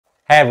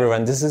Hi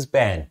everyone, this is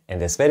Ben. In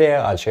this video,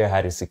 I'll show you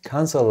how to see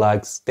console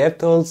logs,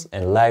 DevTools,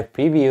 and live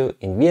preview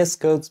in VS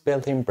Code's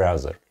built-in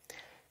browser.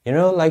 You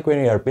know, like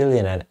when you are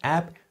building an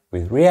app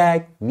with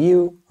React,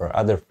 Vue, or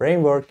other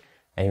framework,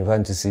 and you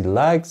want to see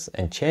logs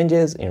and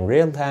changes in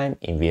real time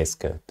in VS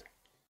Code.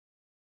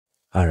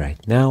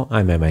 Alright, now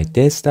I'm at my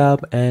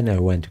desktop and I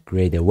want to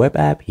create a web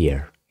app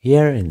here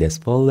in this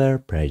folder,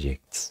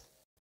 Projects.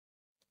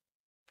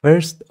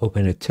 First,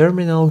 open a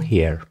terminal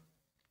here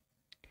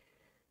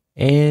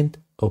and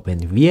open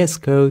VS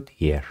Code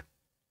here.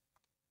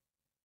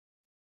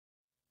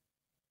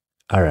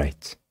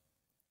 Alright.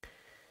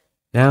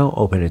 Now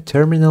open a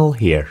terminal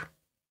here.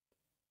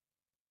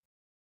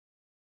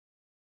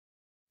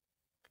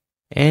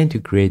 And to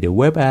create a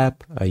web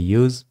app, I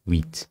use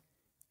vite.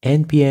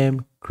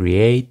 npm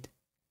create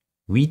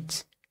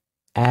vite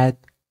add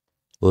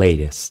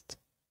latest.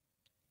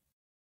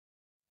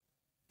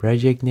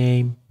 Project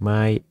name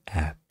my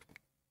app.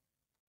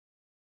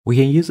 We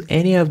can use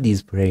any of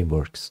these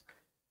frameworks.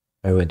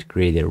 I want to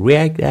create a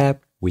React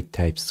app with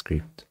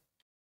TypeScript.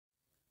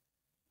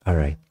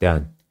 Alright,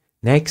 done.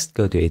 Next,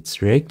 go to its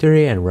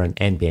directory and run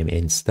npm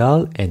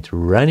install, and to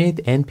run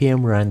it,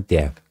 npm run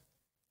dev.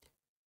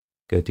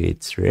 Go to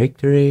its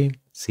directory,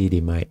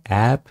 cd my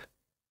app,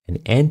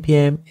 and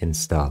npm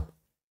install.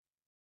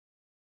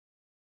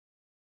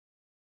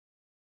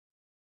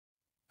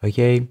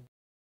 Okay,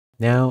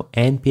 now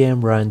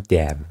npm run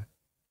dev.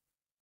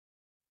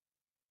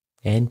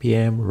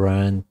 npm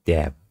run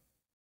dev.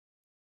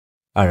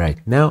 Alright,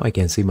 now I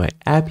can see my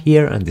app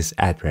here on this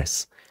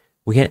address.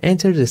 We can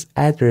enter this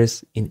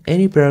address in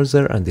any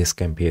browser on this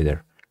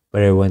computer,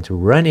 but I want to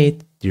run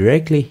it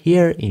directly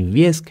here in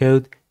VS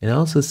Code and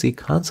also see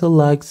console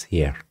logs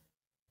here.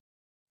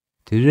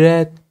 To do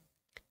that,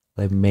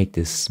 let me make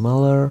this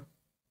smaller.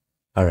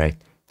 Alright,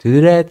 to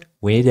do that,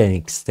 we need an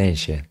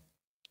extension.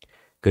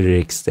 Go to the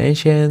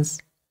extensions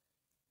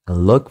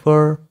and look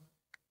for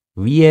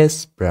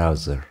VS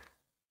Browser.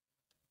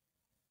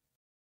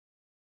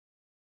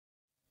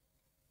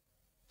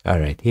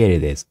 Alright, here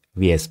it is,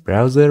 VS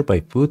Browser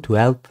by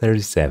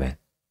Foo1237.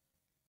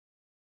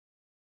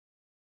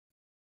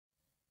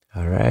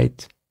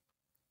 Alright,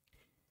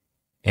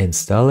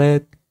 install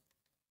it.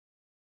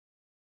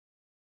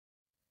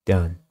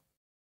 Done.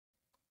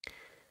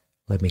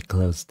 Let me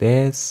close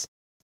this.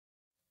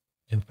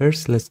 And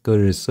first, let's go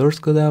to the source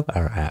code of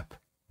our app.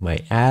 My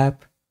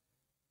app,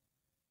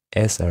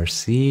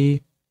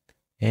 src,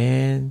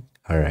 and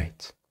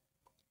alright.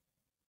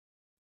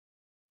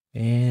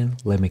 And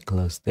let me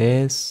close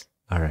this.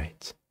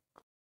 Alright.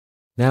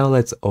 Now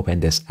let's open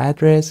this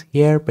address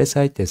here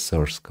beside the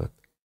source code.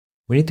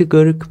 We need to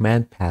go to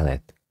command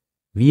palette.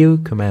 View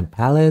command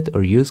palette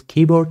or use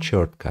keyboard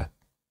shortcut.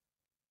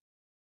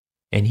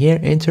 And here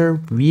enter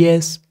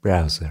VS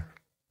Browser.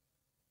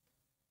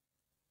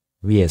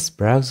 VS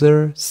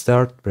Browser,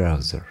 start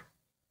browser.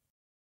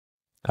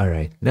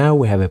 Alright, now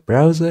we have a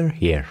browser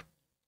here.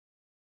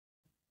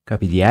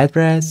 Copy the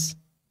address.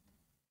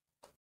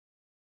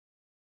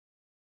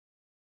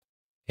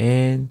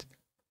 And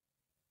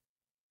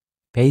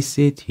paste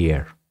it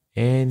here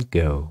and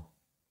go.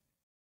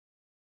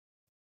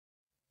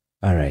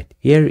 Alright,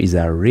 here is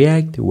our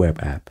React web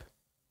app.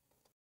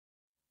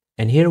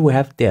 And here we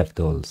have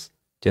DevTools.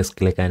 Just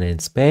click on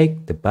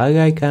inspect the bug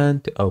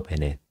icon to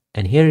open it.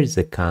 And here is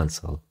the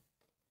console.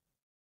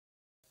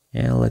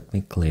 And let me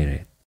clear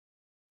it.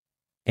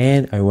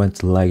 And I want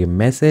to log a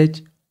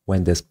message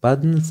when this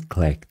button is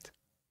clicked.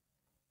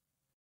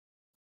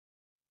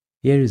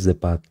 Here is the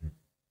button.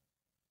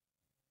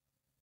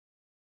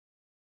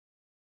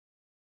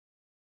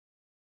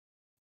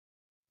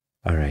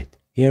 Alright,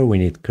 here we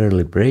need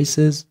curly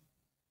braces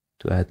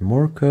to add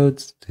more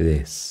codes to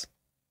this.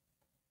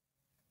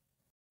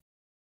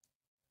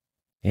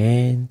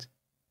 And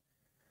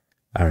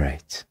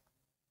alright.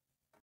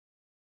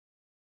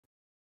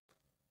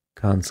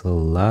 Console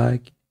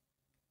log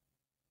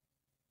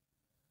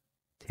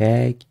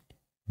tag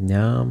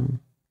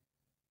num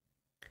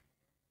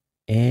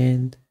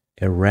and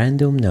a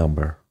random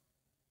number.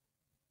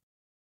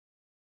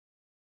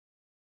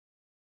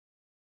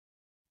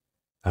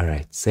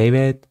 Alright, save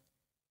it.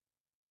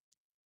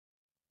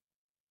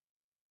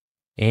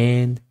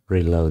 And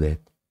reload it.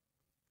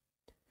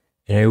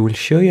 And I will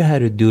show you how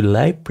to do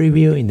live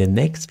preview in the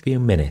next few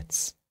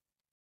minutes.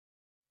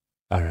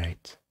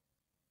 Alright,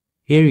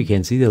 here you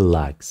can see the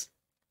logs.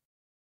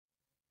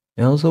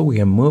 And also we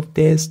can move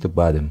this to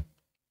bottom.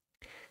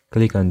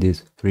 Click on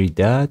these three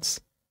dots.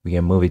 We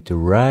can move it to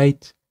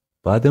right,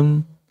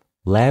 bottom,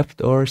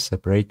 left, or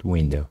separate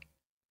window.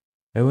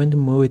 I want to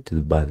move it to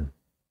the bottom.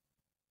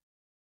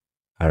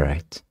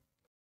 Alright.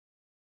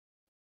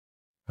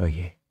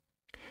 Okay.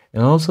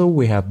 And also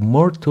we have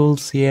more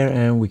tools here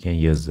and we can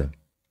use them.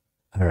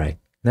 Alright,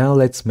 now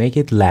let's make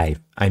it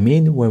live. I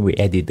mean, when we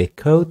edit the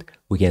code,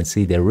 we can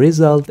see the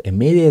result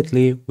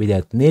immediately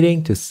without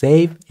needing to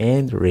save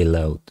and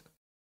reload.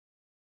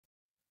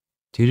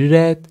 To do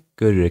that,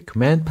 go to the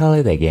command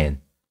palette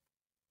again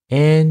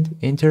and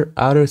enter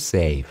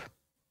autosave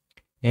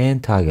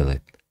and toggle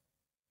it.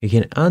 You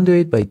can undo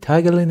it by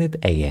toggling it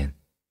again.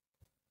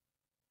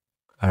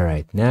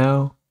 Alright,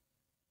 now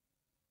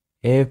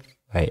if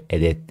I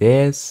edit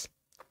this,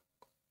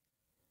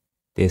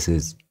 this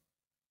is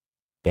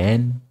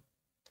Ben.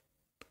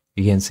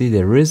 You can see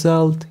the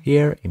result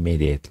here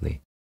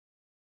immediately.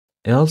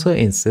 And also,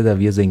 instead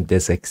of using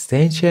this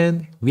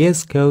extension,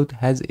 VSCode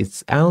has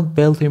its own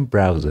built-in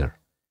browser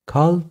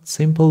called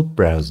Simple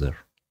Browser.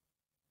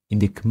 In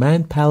the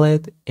command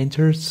palette,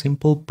 enter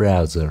Simple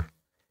Browser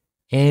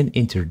and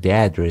enter the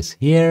address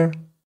here.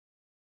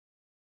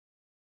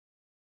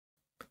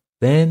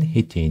 Then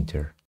hit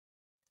enter.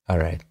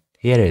 Alright,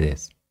 here it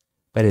is.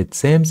 But it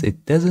seems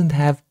it doesn't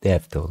have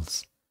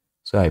devtools,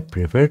 so I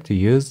prefer to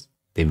use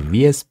the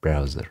VS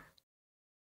browser.